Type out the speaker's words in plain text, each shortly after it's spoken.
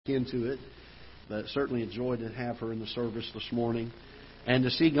into it, but certainly a joy to have her in the service this morning and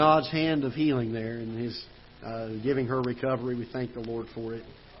to see God's hand of healing there and His giving her recovery. We thank the Lord for it.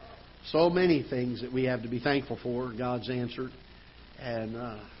 So many things that we have to be thankful for, God's answered,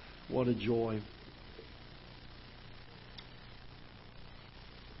 and what a joy.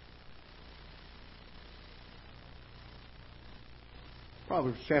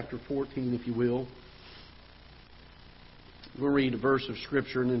 Proverbs chapter 14, if you will. We'll read a verse of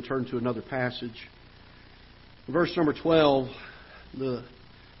Scripture and then turn to another passage. Verse number 12, the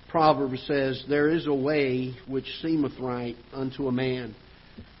proverb says, "There is a way which seemeth right unto a man,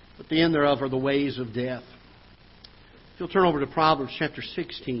 but the end thereof are the ways of death." If you'll turn over to Proverbs chapter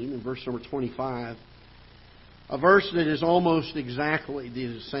 16 and verse number 25, a verse that is almost exactly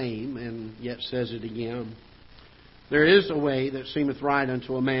the same and yet says it again. "There is a way that seemeth right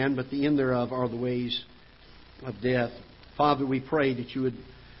unto a man, but the end thereof are the ways of death." Father, we pray that you would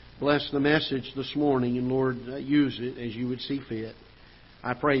bless the message this morning and, Lord, use it as you would see fit.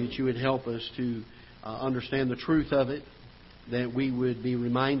 I pray that you would help us to understand the truth of it, that we would be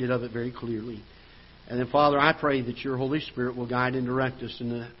reminded of it very clearly. And then, Father, I pray that your Holy Spirit will guide and direct us in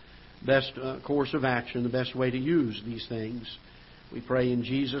the best course of action, the best way to use these things. We pray in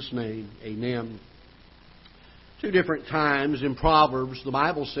Jesus' name. Amen. Two different times in Proverbs, the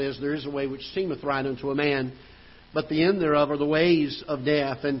Bible says, "There is a way which seemeth right unto a man, but the end thereof are the ways of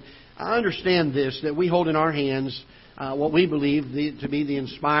death." And I understand this, that we hold in our hands what we believe to be the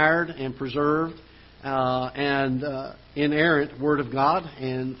inspired and preserved and inerrant Word of God.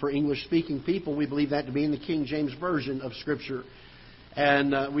 And for English-speaking people, we believe that to be in the King James Version of Scripture.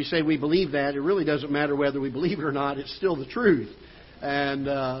 And we say we believe that. It really doesn't matter whether we believe it or not. It's still the truth. And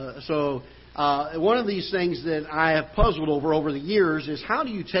so one of these things that I have puzzled over the years is, how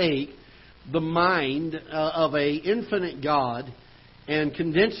do you take the mind of a infinite God and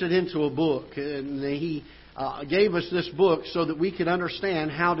condense it into a book? And He gave us this book so that we could understand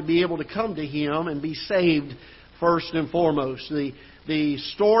how to be able to come to Him and be saved first and foremost. The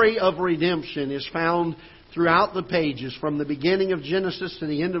story of redemption is found throughout the pages. From the beginning of Genesis to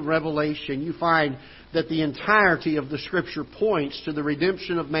the end of Revelation, you find that the entirety of the Scripture points to the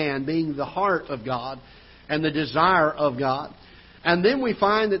redemption of man being the heart of God and the desire of God. And then we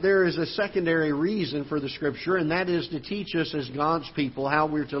find that there is a secondary reason for the Scripture, and that is to teach us as God's people how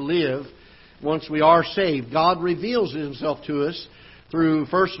we're to live once we are saved. God reveals Himself to us through,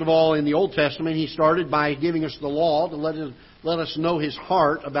 first of all, in the Old Testament, He started by giving us the law to let us know His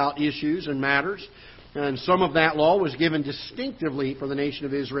heart about issues and matters. And some of that law was given distinctively for the nation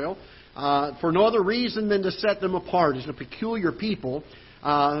of Israel, for no other reason than to set them apart as a peculiar people,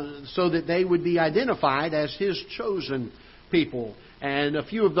 so that they would be identified as His chosen people. And a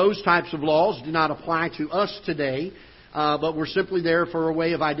few of those types of laws do not apply to us today, but we're simply there for a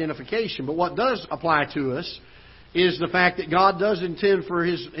way of identification. But what does apply to us is the fact that God does intend for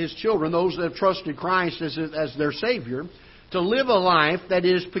His children, those that have trusted Christ as their Savior, to live a life that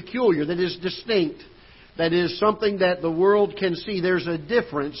is peculiar, that is distinct, that is something that the world can see. There's a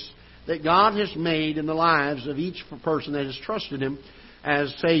difference that God has made in the lives of each person that has trusted Him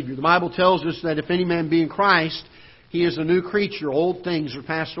as Savior. The Bible tells us that if any man be in Christ, he is a new creature. Old things are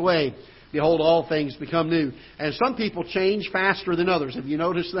passed away. Behold, all things become new. And some people change faster than others. Have you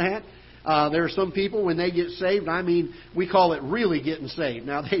noticed that? There are some people, when they get saved, we call it really getting saved.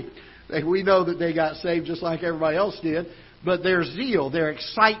 Now, we know that they got saved just like everybody else did. But their zeal, their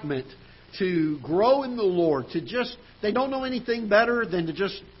excitement to grow in the Lord, they don't know anything better than to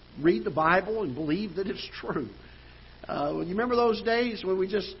just read the Bible and believe that it's true. You remember those days when we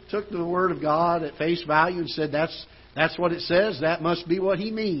just took the Word of God at face value and said, that's what it says, that must be what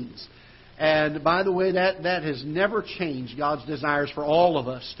He means. And by the way, that has never changed. God's desires for all of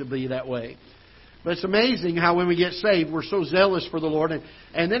us to be that way. But it's amazing how when we get saved, we're so zealous for the Lord.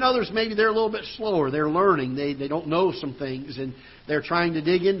 And then others, maybe they're a little bit slower. They're learning. They don't know some things. And they're trying to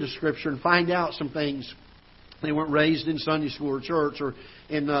dig into Scripture and find out some things. They weren't raised in Sunday school or church or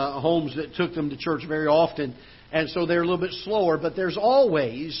in homes that took them to church very often. And so they're a little bit slower. But there's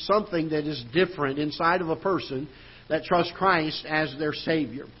always something that is different inside of a person that trusts Christ as their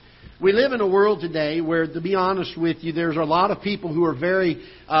Savior. We live in a world today where, to be honest with you, there's a lot of people who are very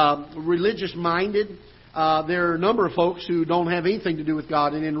religious-minded. There are a number of folks who don't have anything to do with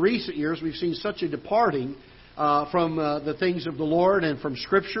God. And in recent years, we've seen such a departing from the things of the Lord and from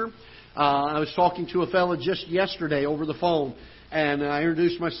Scripture. I was talking to a fellow just yesterday over the phone, and I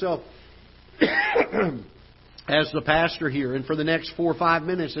introduced myself as the pastor here. And for the next 4 or 5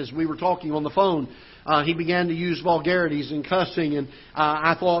 minutes, as we were talking on the phone, he began to use vulgarities and cussing. And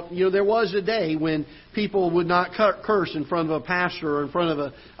I thought, there was a day when people would not curse in front of a pastor or in front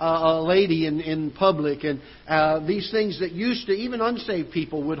of a lady in public. And these things that used to, even unsaved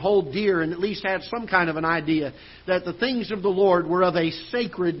people would hold dear and at least had some kind of an idea that the things of the Lord were of a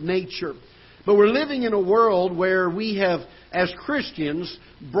sacred nature. But we're living in a world where we have, as Christians,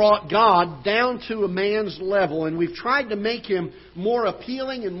 brought God down to a man's level, and we've tried to make Him more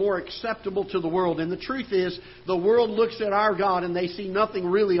appealing and more acceptable to the world. And the truth is, the world looks at our God and they see nothing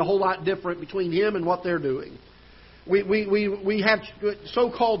really a whole lot different between Him and what they're doing. We have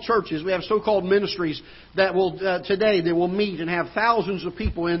so-called churches, we have so-called ministries that will today they will meet and have thousands of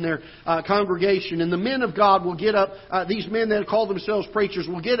people in their congregation, and the men of God will get up. These men that call themselves preachers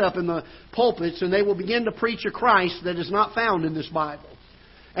will get up in the pulpits and they will begin to preach a Christ that is not found in this Bible.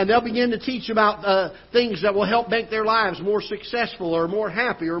 And they'll begin to teach about things that will help make their lives more successful or more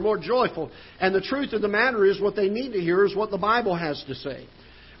happy or more joyful. And the truth of the matter is, what they need to hear is what the Bible has to say.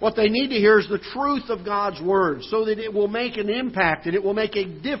 What they need to hear is the truth of God's Word, so that it will make an impact and it will make a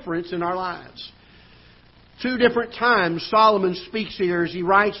difference in our lives. 2 different times Solomon speaks here as he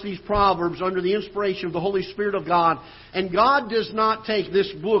writes these Proverbs under the inspiration of the Holy Spirit of God. And God does not take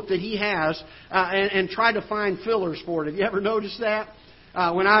this book that He has and try to find fillers for it. Have you ever noticed that?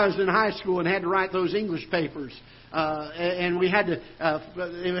 When I was in high school and had to write those English papers, and we had to,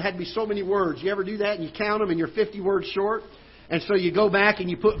 it had to be so many words. You ever do that and you count them and you're 50 words short? And so you go back and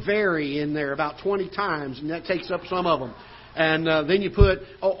you put very in there about 20 times, and that takes up some of them. And then you put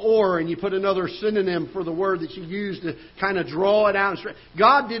or, and you put another synonym for the word that you use to kind of draw it out.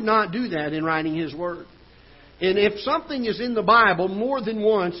 God did not do that in writing His Word. And if something is in the Bible more than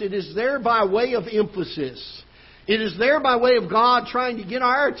once, it is there by way of emphasis. It is there by way of God trying to get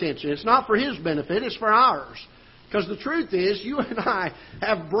our attention. It's not for His benefit, it's for ours. Because the truth is, you and I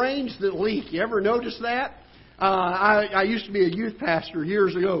have brains that leak. You ever notice that? I used to be a youth pastor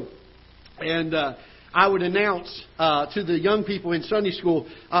years ago, and I would announce to the young people in Sunday school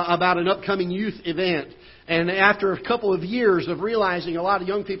about an upcoming youth event. And after a couple of years of realizing a lot of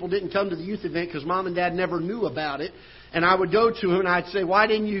young people didn't come to the youth event because mom and dad never knew about it, and I would go to them and I'd say, "Why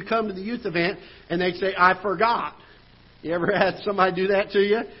didn't you come to the youth event?" And they'd say, "I forgot." You ever had somebody do that to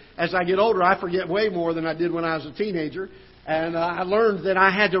you? As I get older, I forget way more than I did when I was a teenager. And I learned that I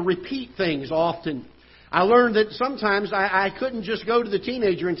had to repeat things often. I learned that sometimes I couldn't just go to the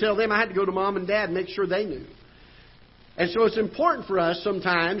teenager and tell them. I had to go to mom and dad and make sure they knew. And so it's important for us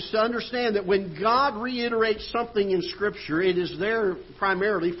sometimes to understand that when God reiterates something in Scripture, it is there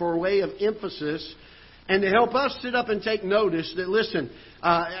primarily for a way of emphasis and to help us sit up and take notice that, listen,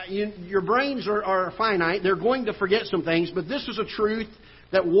 your brains are finite. They're going to forget some things, but this is a truth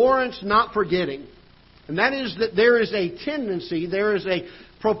that warrants not forgetting. And that is that there is a tendency, there is a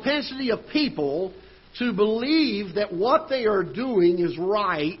propensity of people to believe that what they are doing is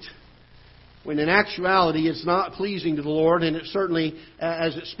right, when in actuality it's not pleasing to the Lord, and it certainly,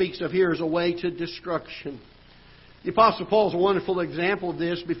 as it speaks of here, is a way to destruction. The Apostle Paul is a wonderful example of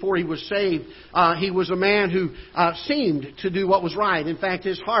this. Before he was saved, he was a man who seemed to do what was right. In fact,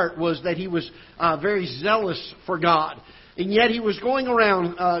 his heart was that he was very zealous for God. And yet he was going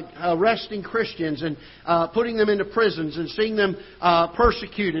around arresting Christians and putting them into prisons and seeing them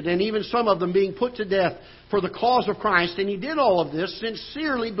persecuted, and even some of them being put to death for the cause of Christ. And he did all of this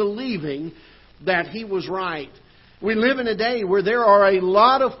sincerely believing that he was right. We live in a day where there are a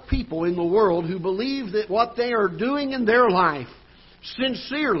lot of people in the world who believe that what they are doing in their life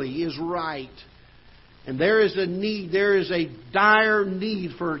sincerely is right. And there is a need, there is a dire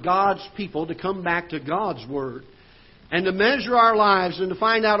need for God's people to come back to God's Word and to measure our lives and to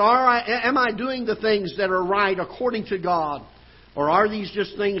find out, am I doing the things that are right according to God? Or are these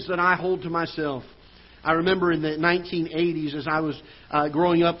just things that I hold to myself? I remember in the 1980s as I was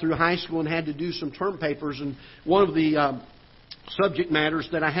growing up through high school and had to do some term papers, and one of the subject matters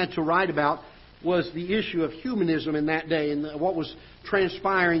that I had to write about was the issue of humanism in that day and what was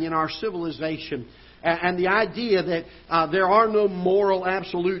transpiring in our civilization. And the idea that there are no moral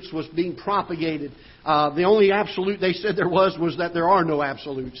absolutes was being propagated. The only absolute they said there was that there are no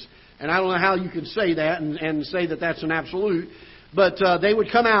absolutes. And I don't know how you can say that and say that that's an absolute. But they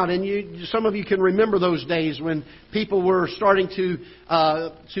would come out, and some of you can remember those days when people were starting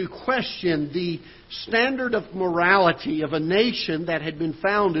to question the standard of morality of a nation that had been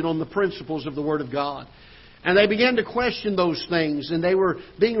founded on the principles of the Word of God. And they began to question those things, and they were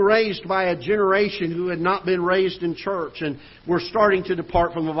being raised by a generation who had not been raised in church and were starting to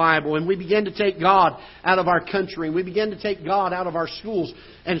depart from the Bible. And we began to take God out of our country, and we began to take God out of our schools.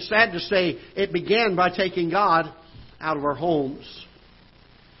 And sad to say, it began by taking God out of our homes.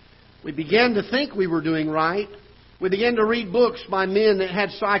 We began to think we were doing right. We began to read books by men that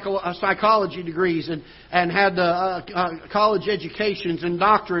had psychology degrees and had college educations and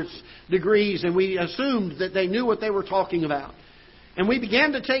doctorates degrees, and we assumed that they knew what they were talking about. And we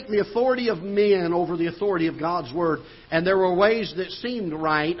began to take the authority of men over the authority of God's Word. And there were ways that seemed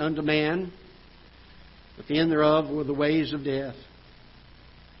right unto man, but the end thereof were the ways of death.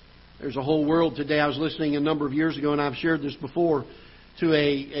 There's a whole world today. I was listening a number of years ago, and I've shared this before, to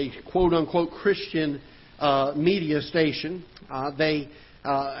a quote-unquote Christian media station. They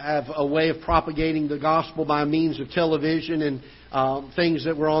have a way of propagating the gospel by means of television and things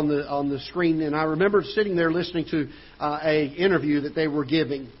that were on the screen. And I remember sitting there listening to an interview that they were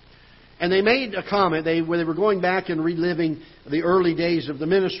giving. And they made a comment. They were going back and reliving the early days of the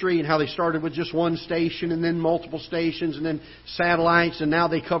ministry and how they started with just one station and then multiple stations and then satellites, and now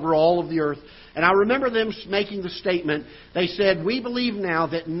they cover all of the earth. And I remember them making the statement. They said, "We believe now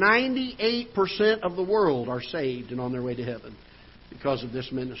that 98% of the world are saved and on their way to heaven because of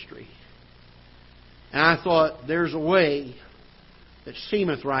this ministry." And I thought, there's a way that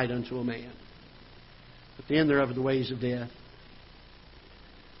seemeth right unto a man, but the end thereof are the ways of death.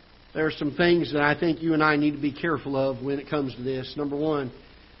 There are some things that I think you and I need to be careful of when it comes to this. Number one,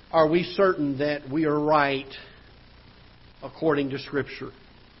 are we certain that we are right according to Scripture?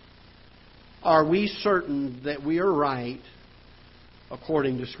 Are we certain that we are right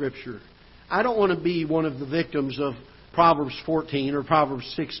according to Scripture? I don't want to be one of the victims of Proverbs 14 or Proverbs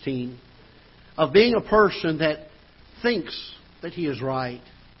 16, of being a person that thinks that he is right,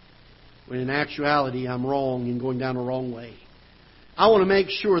 when in actuality I'm wrong and going down a wrong way. I want to make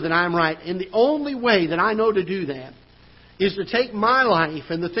sure that I'm right. And the only way that I know to do that is to take my life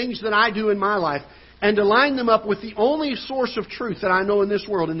and the things that I do in my life and to line them up with the only source of truth that I know in this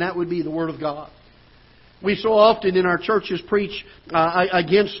world, and that would be the Word of God. We so often in our churches preach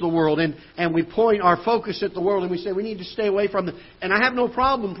against the world, and we point our focus at the world, and we say we need to stay away from it. And I have no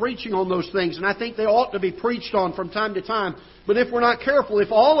problem preaching on those things, and I think they ought to be preached on from time to time. But if we're not careful,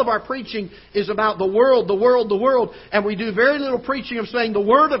 if all of our preaching is about the world, and we do very little preaching of saying the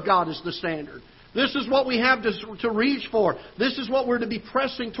Word of God is the standard, this is what we have to reach for, this is what we're to be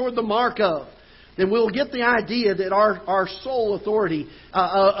pressing toward the mark of, then we'll get the idea that our sole authority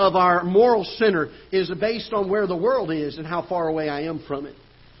of our moral center is based on where the world is and how far away I am from it.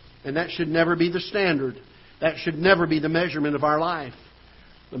 And that should never be the standard. That should never be the measurement of our life.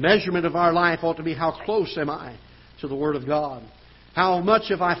 The measurement of our life ought to be how close am I to the Word of God. How much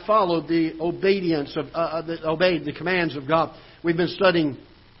have I followed the obedience obeyed the commands of God. We've been studying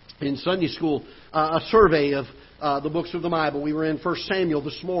in Sunday school a survey of the books of the Bible. We were in 1 Samuel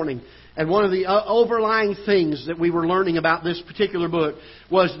this morning. And one of the overlying things that we were learning about this particular book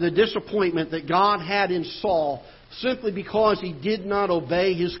was the disappointment that God had in Saul simply because he did not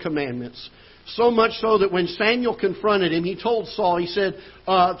obey His commandments. So much so that when Samuel confronted him, he told Saul, he said,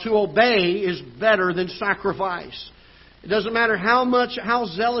 to obey is better than sacrifice. It doesn't matter how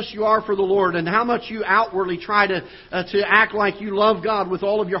zealous you are for the Lord and how much you outwardly try to act like you love God with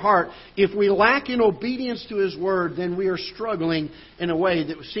all of your heart. If we lack in obedience to His Word, then we are struggling in a way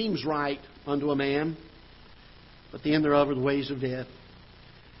that seems right unto a man, but the end thereof are the ways of death.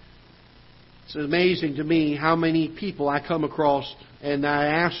 It's amazing to me how many people I come across, and I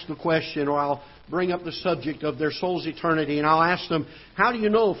ask the question, or I'll bring up the subject of their soul's eternity, and I'll ask them, how do you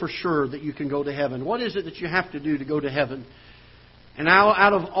know for sure that you can go to heaven? What is it that you have to do to go to heaven? And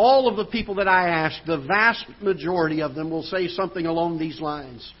out of all of the people that I ask, the vast majority of them will say something along these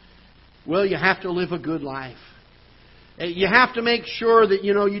lines. Well, you have to live a good life. You have to make sure that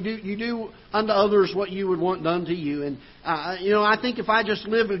you do unto others what you would want done to you. And I think if I just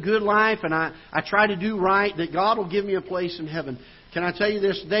live a good life and I try to do right, that God will give me a place in heaven. Can I tell you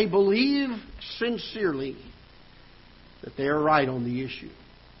this? They believe sincerely that they are right on the issue.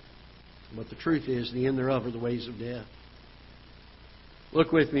 But the truth is, the end thereof are the ways of death.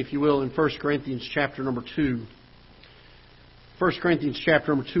 Look with me, if you will, in 1 Corinthians chapter number 2. 1 Corinthians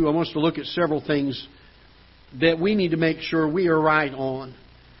chapter number 2. I want us to look at several things that we need to make sure we are right on.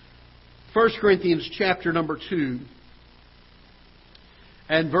 1 Corinthians chapter number 2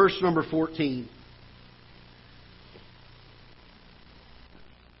 and verse number 14.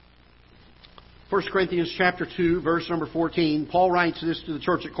 1 Corinthians chapter 2, verse number 14, Paul writes this to the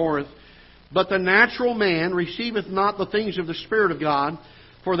church at Corinth. But the natural man receiveth not the things of the Spirit of God,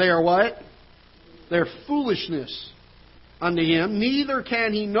 for they are what? They're foolishness unto him. Neither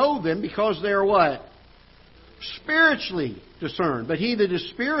can he know them, because they are what? Spiritually discerned. But he that is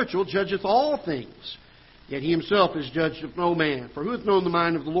spiritual judgeth all things. Yet he himself is judged of no man. For who hath known the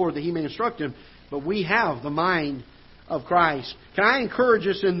mind of the Lord, that he may instruct him? But we have the mind of Christ. Can I encourage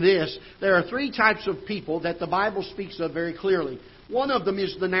us in this? There are three types of people that the Bible speaks of very clearly. One of them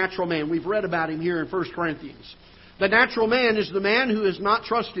is the natural man. We've read about him here in 1 Corinthians. The natural man is the man who has not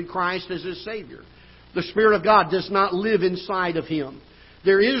trusted Christ as his Savior. The Spirit of God does not live inside of him.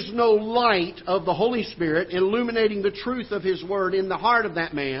 There is no light of the Holy Spirit illuminating the truth of His Word in the heart of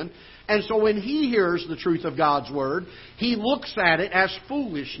that man. And so when he hears the truth of God's Word, he looks at it as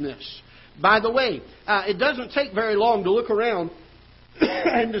foolishness. By the way, it doesn't take very long to look around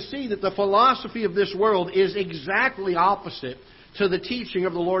and to see that the philosophy of this world is exactly opposite to the teaching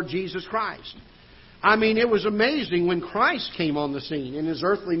of the Lord Jesus Christ. I mean, it was amazing when Christ came on the scene in His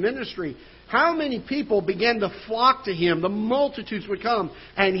earthly ministry. How many people began to flock to Him? The multitudes would come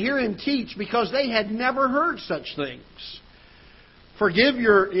and hear Him teach because they had never heard such things. Forgive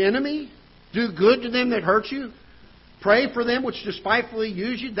your enemy. Do good to them that hurt you. Pray for them which despitefully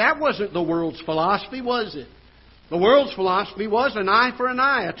use you. That wasn't the world's philosophy, was it? The world's philosophy was an eye for an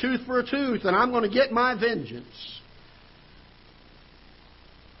eye, a tooth for a tooth, and I'm going to get my vengeance.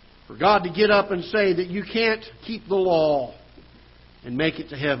 For God to get up and say that you can't keep the law and make it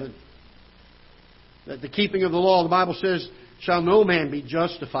to heaven. That the keeping of the law, the Bible says, shall no man be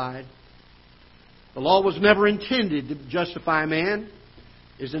justified. The law was never intended to justify man.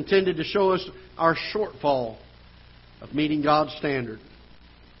 It is intended to show us our shortfall of meeting God's standard.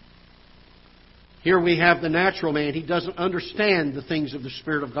 Here we have the natural man. He doesn't understand the things of the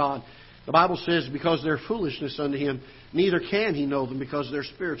Spirit of God. The Bible says, because they're foolishness unto him, neither can he know them, because they're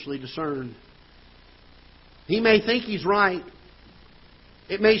spiritually discerned. He may think he's right.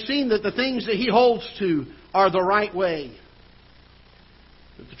 It may seem that the things that he holds to are the right way.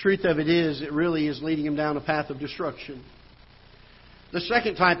 But the truth of it is, it really is leading him down a path of destruction. The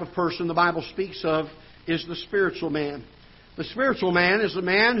second type of person the Bible speaks of is the spiritual man. The spiritual man is the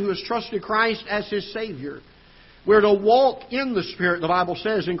man who has trusted Christ as his Savior. We're to walk in the Spirit, the Bible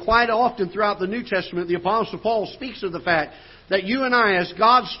says, and quite often throughout the New Testament, the Apostle Paul speaks of the fact that you and I, as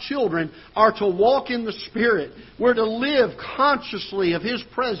God's children, are to walk in the Spirit. We're to live consciously of His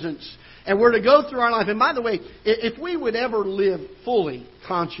presence, and we're to go through our life. And by the way, if we would ever live fully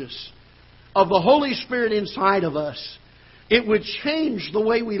conscious of the Holy Spirit inside of us, it would change the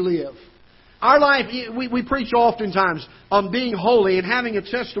way we live. Our life, we preach oftentimes on being holy and having a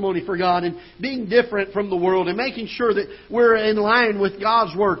testimony for God and being different from the world and making sure that we're in line with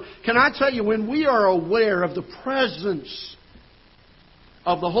God's Word. Can I tell you, when we are aware of the presence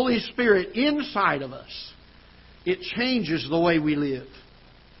of the Holy Spirit inside of us, it changes the way we live.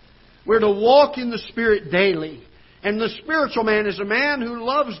 We're to walk in the Spirit daily. And the spiritual man is a man who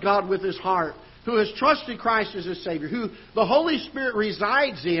loves God with his heart, who has trusted Christ as his Savior, who the Holy Spirit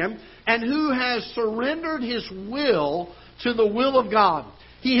resides in, and who has surrendered his will to the will of God.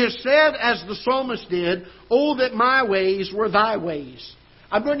 He has said, as the psalmist did, "Oh, that my ways were thy ways."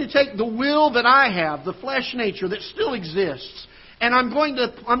 I'm going to take the will that I have, the flesh nature that still exists, and I'm going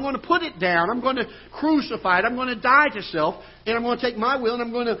to put it down. I'm going to crucify it. I'm going to die to self, and I'm going to take my will, and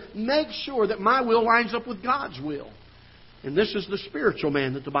I'm going to make sure that my will lines up with God's will. And this is the spiritual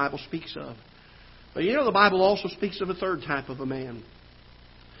man that the Bible speaks of. But you know, the Bible also speaks of a third type of a man.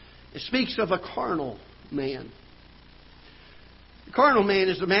 It speaks of a carnal man. The carnal man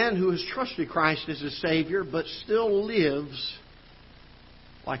is the man who has trusted Christ as his Savior, but still lives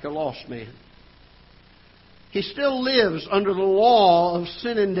like a lost man. He still lives under the law of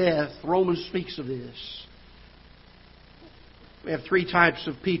sin and death. Romans speaks of this. We have three types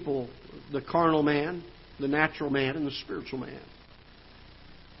of people: the carnal man, the natural man, and the spiritual man.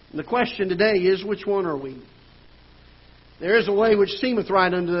 And the question today is, which one are we? There is a way which seemeth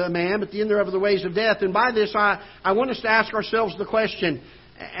right unto a man, but the end thereof are the ways of death. And by this, I want us to ask ourselves the question,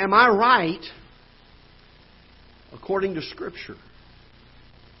 am I right according to Scripture?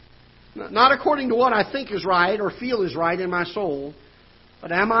 Not according to what I think is right or feel is right in my soul,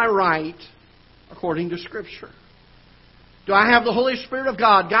 but am I right according to Scripture? Do I have the Holy Spirit of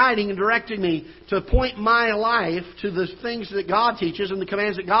God guiding and directing me to point my life to the things that God teaches and the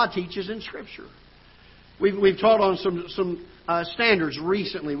commands that God teaches in Scripture? We've taught on some standards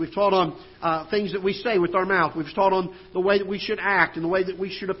recently. We've taught on things that we say with our mouth. We've taught on the way that we should act and the way that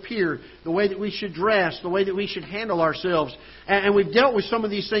we should appear, the way that we should dress, the way that we should handle ourselves. And we've dealt with some of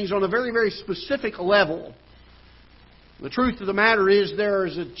these things on a very, very specific level. The truth of the matter is, there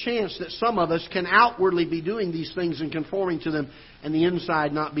is a chance that some of us can outwardly be doing these things and conforming to them, and the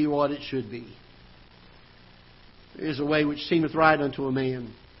inside not be what it should be. There is a way which seemeth right unto a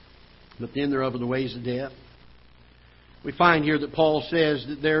man, but the end thereof are the ways of death. We find here that Paul says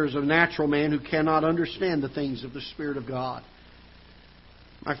that there is a natural man who cannot understand the things of the Spirit of God.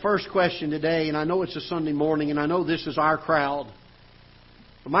 My first question today, and I know it's a Sunday morning, and I know this is our crowd,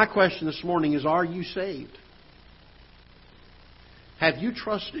 but my question this morning is, are you saved? Have you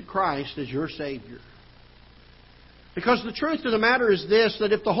trusted Christ as your Savior? Because the truth of the matter is this,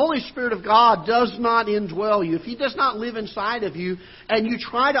 that if the Holy Spirit of God does not indwell you, if He does not live inside of you, and you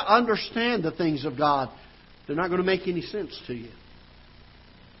try to understand the things of God, they're not going to make any sense to you.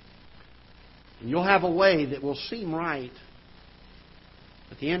 And you'll have a way that will seem right,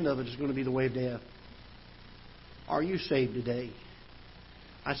 but the end of it is going to be the way of death. Are you saved today?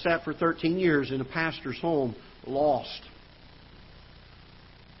 I sat for 13 years in a pastor's home, lost.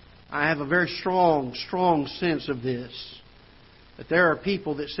 I have a very strong sense of this. That there are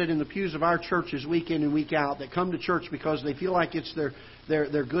people that sit in the pews of our churches week in and week out that come to church because they feel like it's their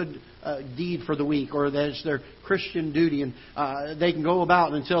good deed for the week, or that it's their Christian duty, and they can go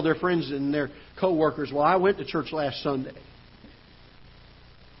about and tell their friends and their co-workers, well, I went to church last Sunday.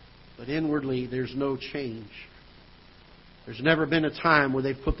 But inwardly, there's no change. There's never been a time where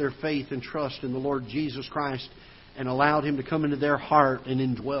they've put their faith and trust in the Lord Jesus Christ and allowed Him to come into their heart and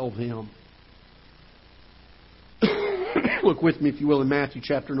indwell them. Look with me, if you will, in Matthew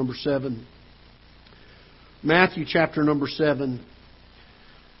chapter number 7. Matthew chapter number 7.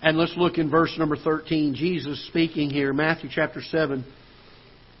 And let's look in verse number 13. Jesus speaking here, Matthew chapter 7.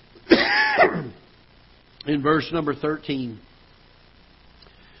 In verse number 13.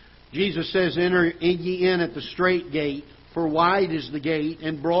 Jesus says, enter ye in at the strait gate, for wide is the gate,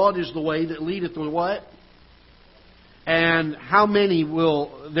 and broad is the way that leadeth to what? And how many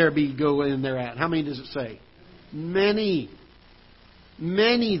will there be go in thereat? How many does it say? Many.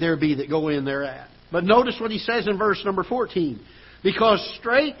 Many there be that go in thereat. But notice what He says in verse number 14. Because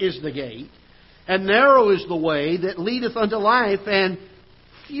strait is the gate, and narrow is the way that leadeth unto life, and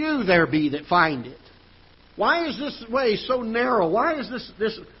few there be that find it. Why is this way so narrow? Why is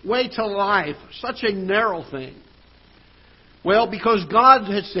this way to life such a narrow thing? Well, because God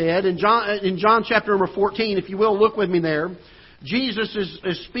has said in John chapter number 14, if you will, look with me there. Jesus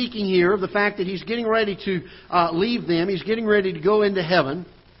is speaking here of the fact that He's getting ready to leave them. He's getting ready to go into heaven.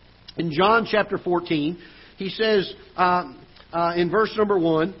 In John chapter 14, He says in verse number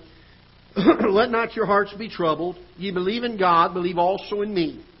 1, let not your hearts be troubled. Ye believe in God, believe also in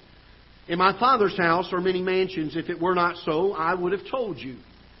me. In my Father's house are many mansions. If it were not so, I would have told you.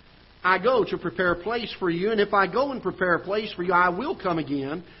 I go to prepare a place for you, and if I go and prepare a place for you, I will come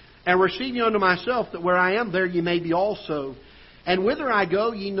again, and receive you unto myself, that where I am, there ye may be also. And whither I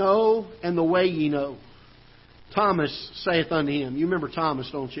go, ye know, and the way ye know. Thomas saith unto Him. You remember Thomas,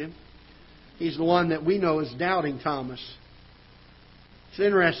 don't you? He's the one that we know as Doubting Thomas. It's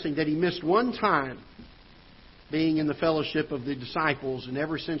interesting that he missed one time being in the fellowship of the disciples, and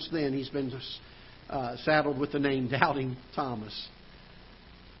ever since then he's been saddled with the name Doubting Thomas.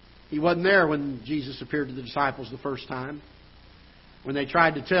 He wasn't there when Jesus appeared to the disciples the first time. When they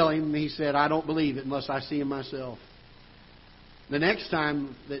tried to tell Him, He said, I don't believe it unless I see Him myself. The next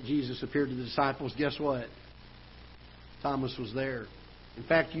time that Jesus appeared to the disciples, guess what? Thomas was there. In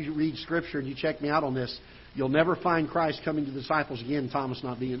fact, you read Scripture and you check me out on this, you'll never find Christ coming to the disciples again, Thomas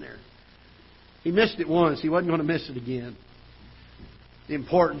not being there. He missed it once. He wasn't going to miss it again. The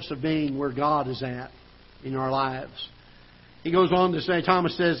importance of being where God is at in our lives. He goes on to say,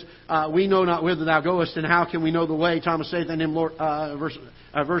 Thomas says, we know not whither thou goest, and how can we know the way? Thomas saith unto him, Lord, verse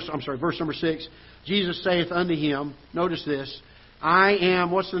number 6. Jesus saith unto him, notice this, I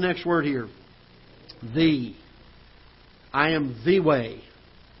am, what's the next word here? The. I am the way,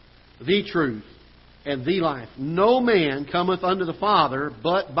 the truth, and the life. No man cometh unto the Father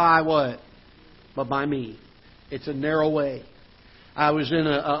but by what? But by me. It's a narrow way. I was in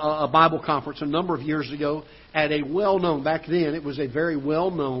a Bible conference a number of years ago at a well-known, back then it was a very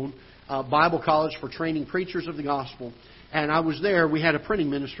well-known Bible college for training preachers of the gospel. And I was there. We had a printing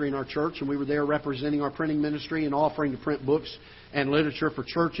ministry in our church, and we were there representing our printing ministry and offering to print books and literature for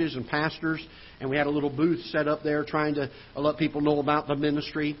churches and pastors. And we had a little booth set up there trying to let people know about the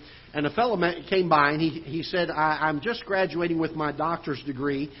ministry. And a fellow came by, and he said, I'm just graduating with my doctor's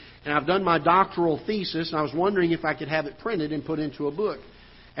degree, and I've done my doctoral thesis, and I was wondering if I could have it printed and put into a book.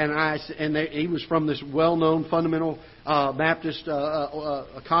 And he was from this well-known fundamental Baptist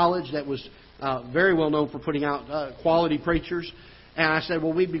college that was very well known for putting out quality preachers. And I said,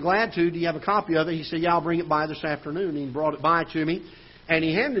 well, we'd be glad to. Do you have a copy of it? He said, yeah, I'll bring it by this afternoon. And he brought it by to me. And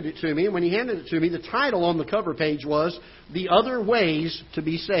he handed it to me. And when he handed it to me, the title on the cover page was, The Other Ways to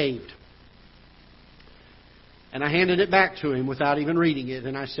Be Saved. And I handed it back to him without even reading it.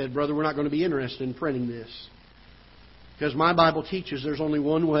 And I said, "Brother, we're not going to be interested in printing this. Because my Bible teaches there's only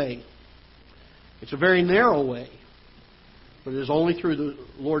one way. It's a very narrow way. But it is only through the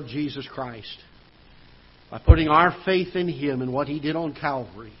Lord Jesus Christ. By putting our faith in Him and what He did on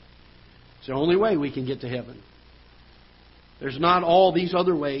Calvary. It's the only way we can get to heaven. There's not all these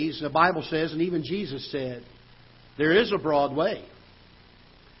other ways. The Bible says, and even Jesus said, there is a broad way.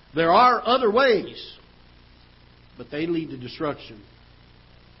 There are other ways. But they lead to destruction.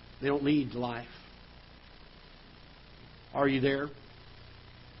 They don't lead to life. Are you there?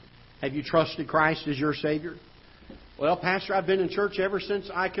 Have you trusted Christ as your Savior? Well, Pastor, I've been in church ever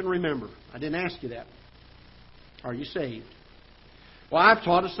since I can remember. I didn't ask you that. Are you saved? Well, I've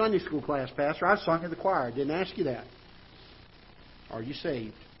taught a Sunday school class, Pastor. I've sung in the choir. I didn't ask you that. Are you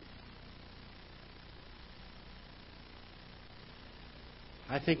saved?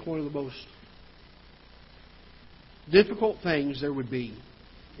 I think one of the most difficult things there would be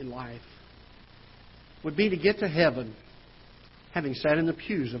in life would be to get to heaven having sat in the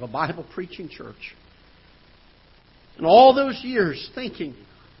pews of a Bible-preaching church and all those years thinking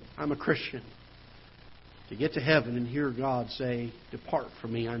I'm a Christian, to get to heaven and hear God say, "Depart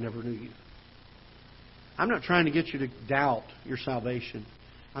from me, I never knew you." I'm not trying to get you to doubt your salvation.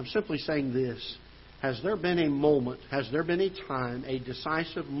 I'm simply saying this. Has there been a moment, has there been a time, a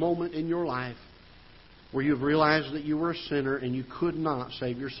decisive moment in your life where you've realized that you were a sinner and you could not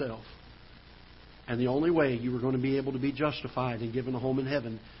save yourself? And the only way you were going to be able to be justified and given a home in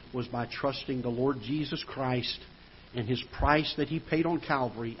heaven was by trusting the Lord Jesus Christ and His price that He paid on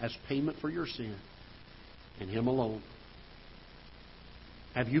Calvary as payment for your sin, and Him alone.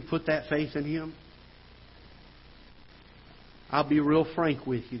 Have you put that faith in Him? I'll be real frank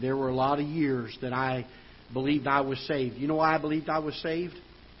with you. There were a lot of years that I believed I was saved. You know why I believed I was saved?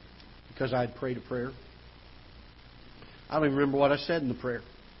 Because I had prayed a prayer. I don't even remember what I said in the prayer.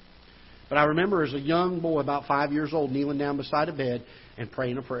 But I remember as a young boy, about 5 years old, kneeling down beside a bed and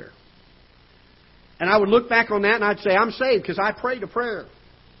praying a prayer. And I would look back on that and I'd say, I'm saved because I prayed a prayer.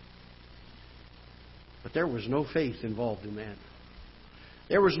 But there was no faith involved in that.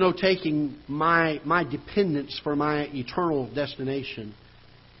 There was no taking my dependence for my eternal destination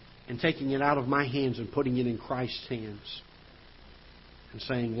and taking it out of my hands and putting it in Christ's hands. And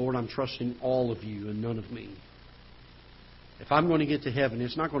saying, "Lord, I'm trusting all of you and none of me. If I'm going to get to heaven,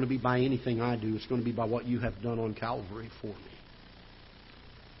 it's not going to be by anything I do. It's going to be by what you have done on Calvary for me."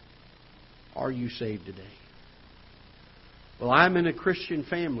 Are you saved today? Well, I'm in a Christian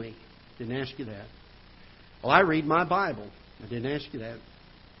family. Didn't ask you that. Well, I read my Bible. I didn't ask you that.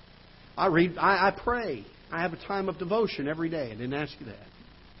 I pray. I have a time of devotion every day. I didn't ask you that.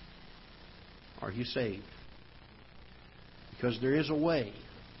 Are you saved? Because there is a way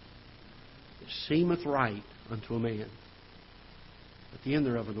that seemeth right unto a man, but the end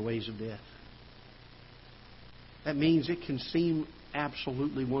thereof are the ways of death. That means it can seem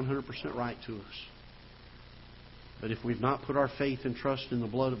absolutely 100% right to us. But if we've not put our faith and trust in the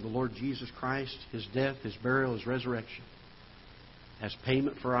blood of the Lord Jesus Christ, His death, His burial, His resurrection, as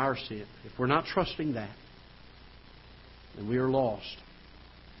payment for our sin, if we're not trusting that, then we are lost.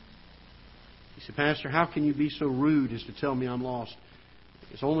 You say, "Pastor, how can you be so rude as to tell me I'm lost?"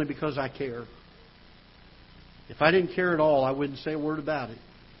 It's only because I care. If I didn't care at all, I wouldn't say a word about it.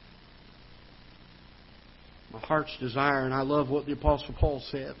 My heart's desire, and I love what the Apostle Paul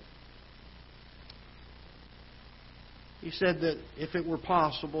said. He said that if it were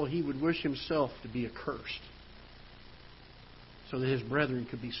possible, he would wish himself to be accursed so that his brethren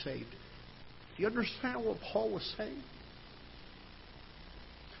could be saved. Do you understand what Paul was saying?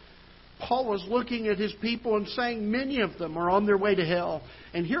 Paul was looking at his people and saying many of them are on their way to hell.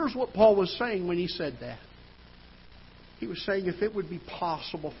 And here's what Paul was saying when he said that. He was saying, if it would be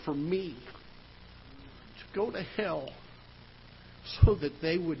possible for me to go to hell so that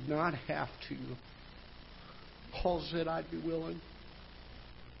they would not have to, Paul said, I'd be willing.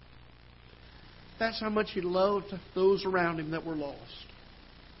 That's how much he loved those around him that were lost.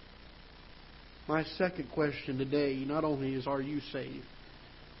 My second question today, not only is, are you saved?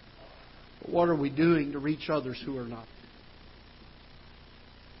 But what are we doing to reach others who are not?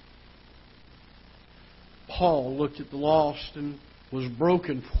 Paul looked at the lost and was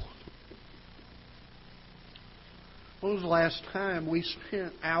broken for them. When was the last time we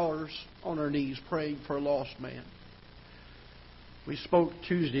spent hours on our knees praying for a lost man? We spoke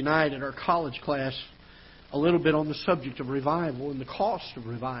Tuesday night at our college class a little bit on the subject of revival and the cost of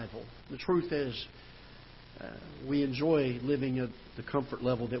revival. The truth is, we enjoy living at the comfort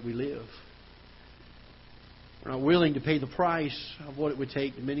level that we live. We're not willing to pay the price of what it would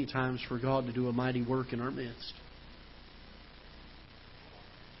take many times for God to do a mighty work in our midst.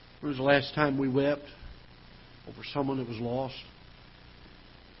 When was the last time we wept over someone that was lost?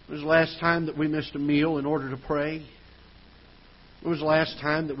 When was the last time that we missed a meal in order to pray? When was the last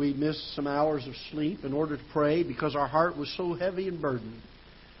time that we missed some hours of sleep in order to pray because our heart was so heavy and burdened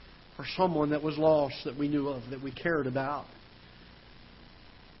for someone that was lost that we knew of, that we cared about?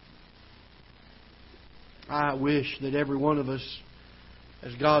 I wish that every one of us,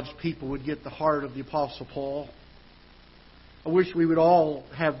 as God's people, would get the heart of the Apostle Paul. I wish we would all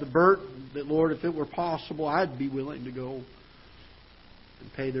have the burden that, Lord, if it were possible, I'd be willing to go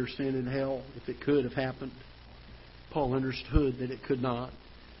and pay their sin in hell if it could have happened. Paul understood that it could not.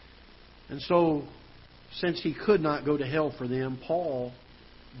 And so, since he could not go to hell for them, Paul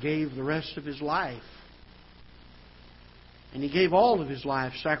gave the rest of his life. And he gave all of his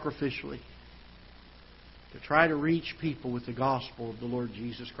life sacrificially to try to reach people with the gospel of the Lord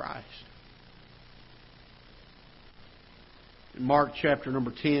Jesus Christ. In Mark chapter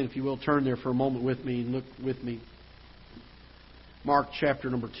number 10, if you will, turn there for a moment with me and look with me. Mark chapter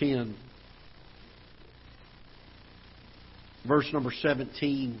number 10, verse number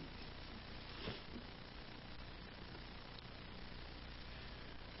 17.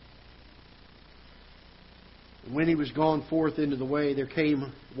 When he was gone forth into the way, there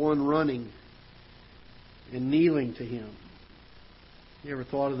came one running and kneeling to him. You ever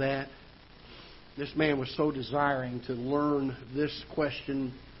thought of that? This man was so desiring to learn this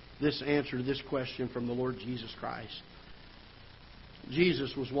question, this answer to this question from the Lord Jesus Christ.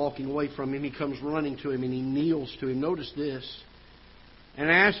 Jesus was walking away from him. He comes running to him and he kneels to him. Notice this. And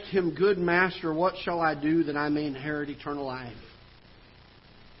asked him, Good Master, what shall I do that I may inherit eternal life?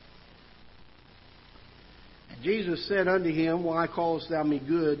 Jesus said unto him, Why callest thou me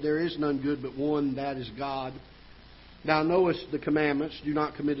good? There is none good but one, that is God. Thou knowest the commandments. Do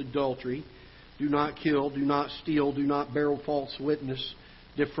not commit adultery. Do not kill. Do not steal. Do not bear false witness.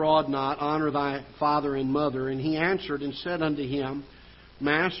 Defraud not. Honor thy father and mother. And he answered and said unto him,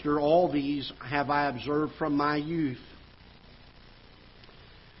 Master, all these have I observed from my youth.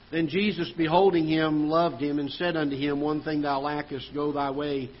 Then Jesus, beholding him, loved him, and said unto him, One thing thou lackest, go thy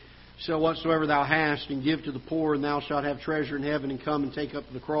way, sell whatsoever thou hast, and give to the poor, and thou shalt have treasure in heaven, and come and take up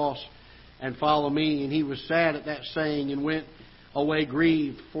the cross, and follow me. And he was sad at that saying, and went away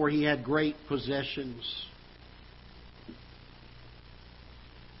grieved, for he had great possessions.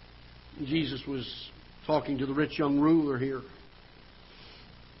 Jesus was talking to the rich young ruler here.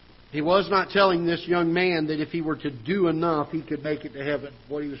 He was not telling this young man that if he were to do enough, he could make it to heaven.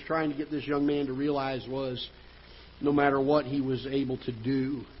 What he was trying to get this young man to realize was, no matter what he was able to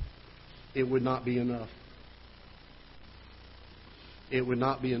do, it would not be enough. It would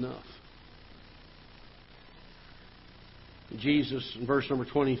not be enough. Jesus, in verse number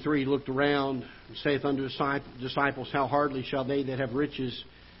 23, looked around and saith unto his disciples, How hardly shall they that have riches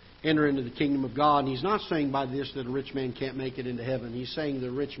enter into the kingdom of God? And he's not saying by this that a rich man can't make it into heaven. He's saying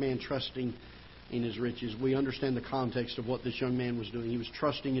the rich man trusting in his riches. We understand the context of what this young man was doing. He was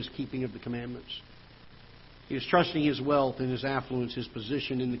trusting his keeping of the commandments. He was trusting his wealth and his affluence, his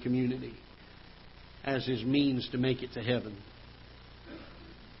position in the community, as his means to make it to heaven.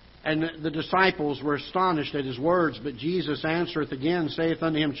 And the disciples were astonished at his words, but Jesus answereth again, saith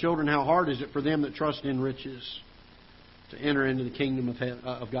unto him, Children, how hard is it for them that trust in riches to enter into the kingdom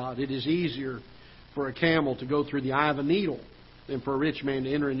of God? It is easier for a camel to go through the eye of a needle than for a rich man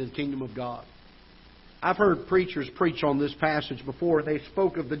to enter into the kingdom of God. I've heard preachers preach on this passage before. They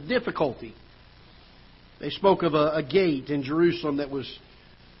spoke of the difficulty. They spoke of a gate in Jerusalem that was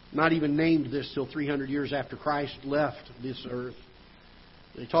not even named this till 300 years after Christ left this earth.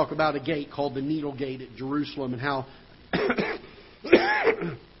 They talk about a gate called the Needle Gate at Jerusalem, and how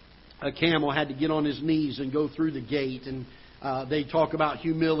a camel had to get on his knees and go through the gate. And they talk about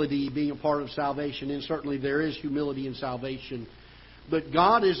humility being a part of salvation, and certainly there is humility in salvation. But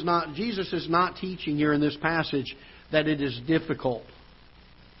Jesus is not teaching here in this passage that it is difficult.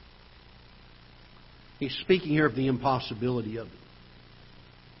 He's speaking here of the impossibility of it.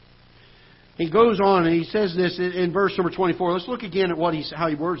 He goes on and he says this in verse number 24. Let's look again at how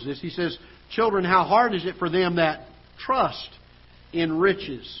he words this. He says, Children, how hard is it for them that trust in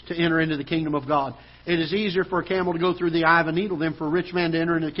riches to enter into the kingdom of God? It is easier for a camel to go through the eye of a needle than for a rich man to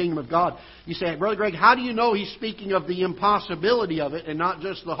enter into the kingdom of God. You say, Brother Greg, how do you know he's speaking of the impossibility of it and not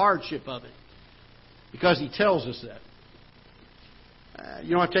just the hardship of it? Because he tells us that.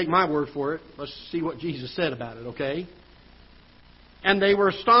 You don't have to take my word for it. Let's see what Jesus said about it, okay? And they were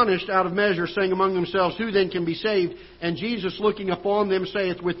astonished out of measure, saying among themselves, Who then can be saved? And Jesus, looking upon them,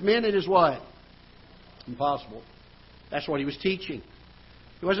 saith, With men it is what? Impossible. That's what he was teaching.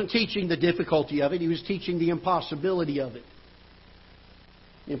 He wasn't teaching the difficulty of it. He was teaching the impossibility of it.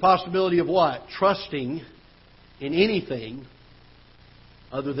 The impossibility of what? Trusting in anything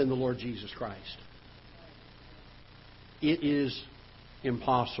other than the Lord Jesus Christ. It is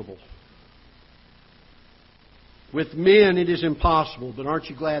impossible. With men it is impossible, but aren't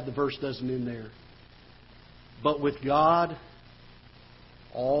you glad the verse doesn't end there? But with God,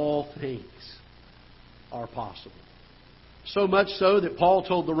 all things are possible. So much so that Paul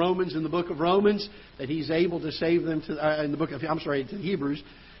told the Romans in the book of Romans that He's able to save them to the Hebrews.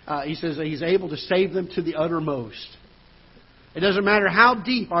 He says that He's able to save them to the uttermost. It doesn't matter how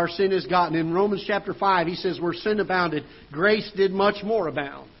deep our sin has gotten. In Romans chapter 5, he says, where sin abounded, grace did much more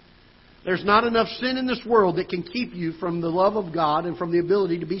abound. There's not enough sin in this world that can keep you from the love of God and from the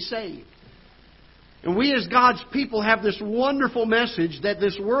ability to be saved. And we as God's people have this wonderful message that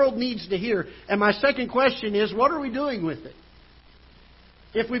this world needs to hear. And my second question is, what are we doing with it?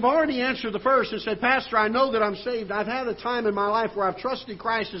 If we've already answered the first and said, Pastor, I know that I'm saved, I've had a time in my life where I've trusted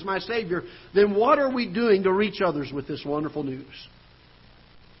Christ as my Savior, then what are we doing to reach others with this wonderful news?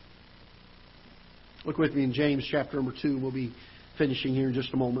 Look with me in James chapter number 2. We'll be finishing here in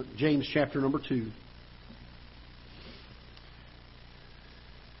just a moment. James chapter number 2.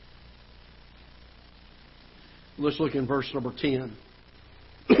 Let's look in verse number 10.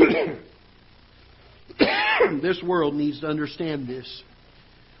 This world needs to understand this.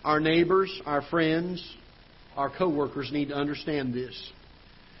 Our neighbors, our friends, our co-workers need to understand this.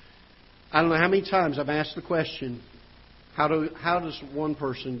 I don't know how many times I've asked the question, how does one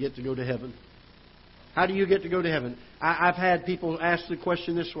person get to go to heaven? How do you get to go to heaven? I've had people ask the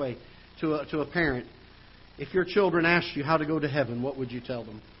question this way to a parent. If your children asked you how to go to heaven, what would you tell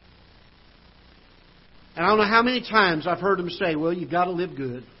them? And I don't know how many times I've heard them say, well, you've got to live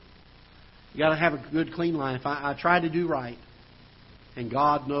good. You've got to have a good, clean life. I try to do right. And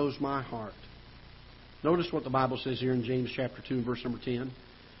God knows my heart. Notice what the Bible says here in James chapter 2, verse number 10.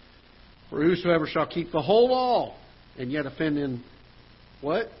 For whosoever shall keep the whole law and yet offend in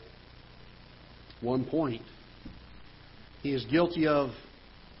what? One point. He is guilty of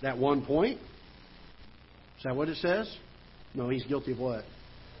that one point. Is that what it says? No, he's guilty of what?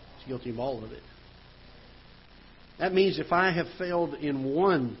 He's guilty of all of it. That means if I have failed in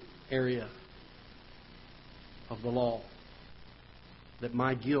one area of the law, that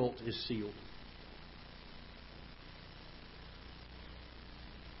my guilt is sealed.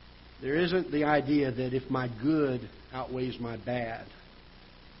 There isn't the idea that if my good outweighs my bad,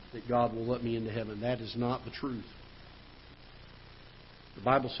 that God will let me into heaven. That is not the truth. The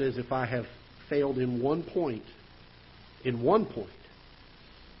Bible says if I have failed in one point, that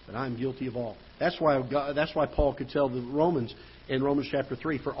I'm guilty of all. That's why Paul could tell the Romans in Romans chapter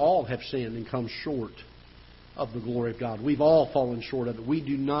 3, for all have sinned and come short of the glory of God. We've all fallen short of it. We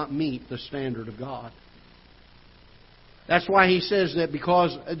do not meet the standard of God. That's why he says that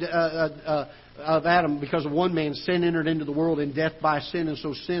because of Adam, because of one man, sin entered into the world, and death by sin, and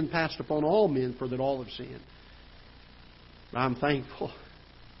so sin passed upon all men, for that all have sinned. But I'm thankful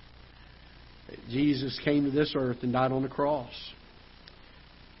that Jesus came to this earth and died on the cross.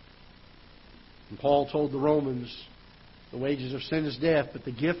 And Paul told the Romans, the wages of sin is death, but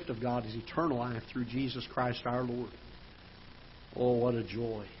the gift of God is eternal life through Jesus Christ our Lord. Oh, what a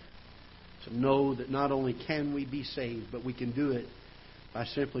joy to know that not only can we be saved, but we can do it by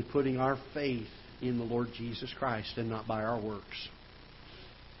simply putting our faith in the Lord Jesus Christ and not by our works.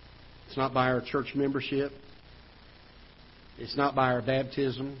 It's not by our church membership. It's not by our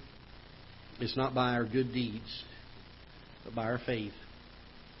baptism. It's not by our good deeds, but by our faith.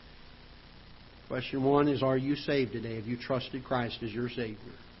 Question 1 is, are you saved today? Have you trusted Christ as your Savior?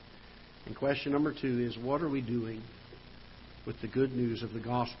 And question number 2 is, what are we doing with the good news of the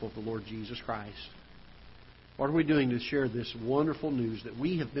gospel of the Lord Jesus Christ? What are we doing to share this wonderful news that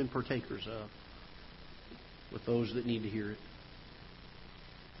we have been partakers of with those that need to hear it?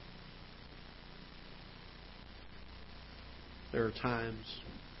 There are times.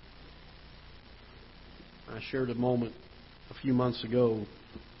 I shared a moment a few months ago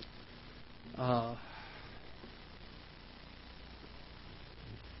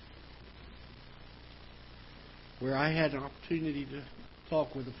where I had an opportunity to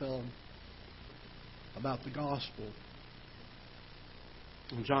talk with a fellow about the gospel.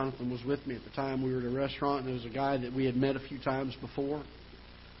 And Jonathan was with me at the time. We were at a restaurant, and there was a guy that we had met a few times before.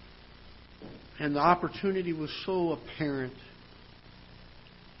 And the opportunity was so apparent.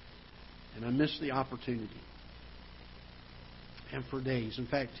 And I missed the opportunity. And for days. In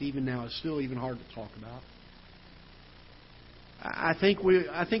fact, even now, it's still even hard to talk about. I think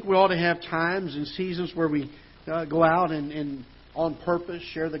we ought to have times and seasons where we go out and on purpose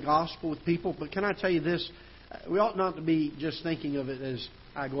share the gospel with people. But can I tell you this? We ought not to be just thinking of it as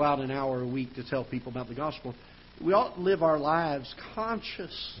I go out an hour a week to tell people about the gospel. We ought to live our lives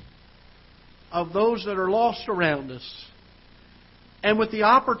conscious of those that are lost around us, and with the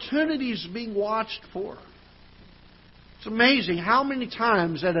opportunities being watched for. It's amazing how many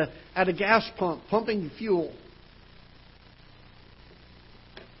times at a gas pump pumping fuel,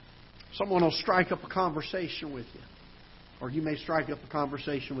 someone will strike up a conversation with you, or you may strike up a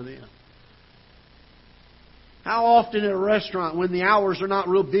conversation with them. How often at a restaurant when the hours are not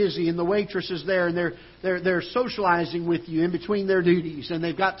real busy and the waitress is there and they're socializing with you in between their duties and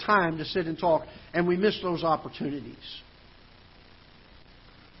they've got time to sit and talk, and we miss those opportunities.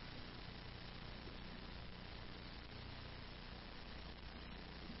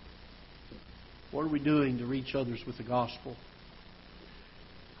 What are we doing to reach others with the gospel?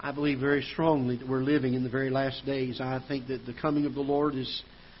 I believe very strongly that we're living in the very last days. I think that the coming of the Lord is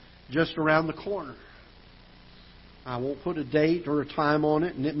just around the corner. I won't put a date or a time on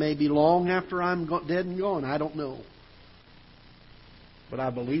it, and it may be long after I'm dead and gone. I don't know. But I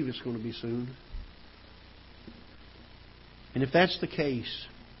believe it's going to be soon. And if that's the case,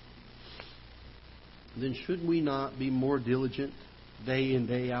 then should we not be more diligent day in,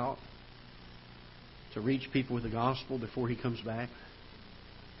 day out to reach people with the gospel before He comes back?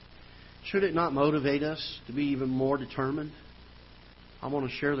 Should it not motivate us to be even more determined? I want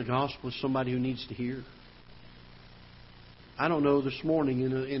to share the gospel with somebody who needs to hear. I don't know, this morning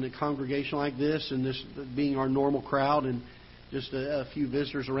in a congregation like this, and this being our normal crowd and just a few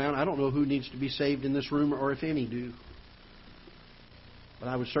visitors around, I don't know who needs to be saved in this room or if any do. But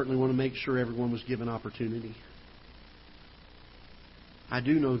I would certainly want to make sure everyone was given opportunity. I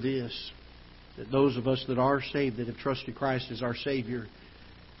do know this, that those of us that are saved, that have trusted Christ as our Savior,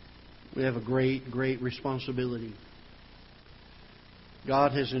 we have a great, great responsibility.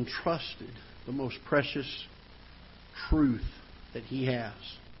 God has entrusted the most precious truth that He has.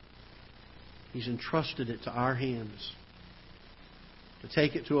 He's entrusted it to our hands to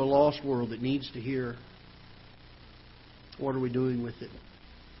take it to a lost world that needs to hear. What are we doing with it?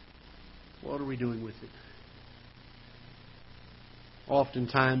 What are we doing with it?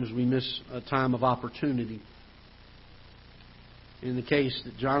 Oftentimes we miss a time of opportunity. In the case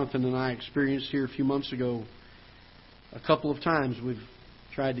that Jonathan and I experienced here a few months ago, a couple of times we've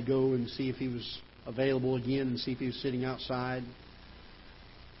tried to go and see if he was available again and see if he was sitting outside,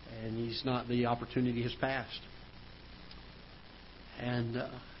 and he's not. The opportunity has passed. And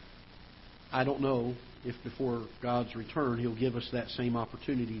I don't know if before God's return He'll give us that same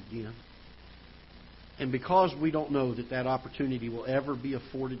opportunity again. And because we don't know that that opportunity will ever be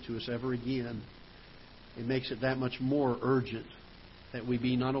afforded to us ever again, it makes it that much more urgent that we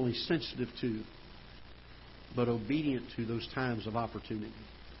be not only sensitive to, but obedient to those times of opportunity.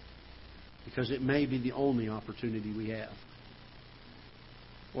 Because it may be the only opportunity we have.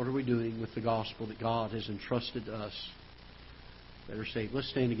 What are we doing with the gospel that God has entrusted to us that are saved? Let's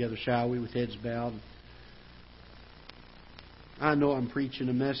stand together, shall we, with heads bowed. I know I'm preaching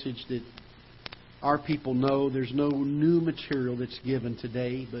a message that our people know. There's no new material that's given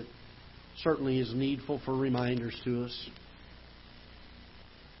today, but certainly is needful for reminders to us.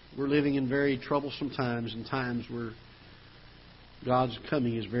 We're living in very troublesome times, and times where God's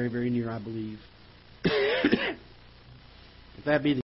coming is very, very near, I believe. If that be the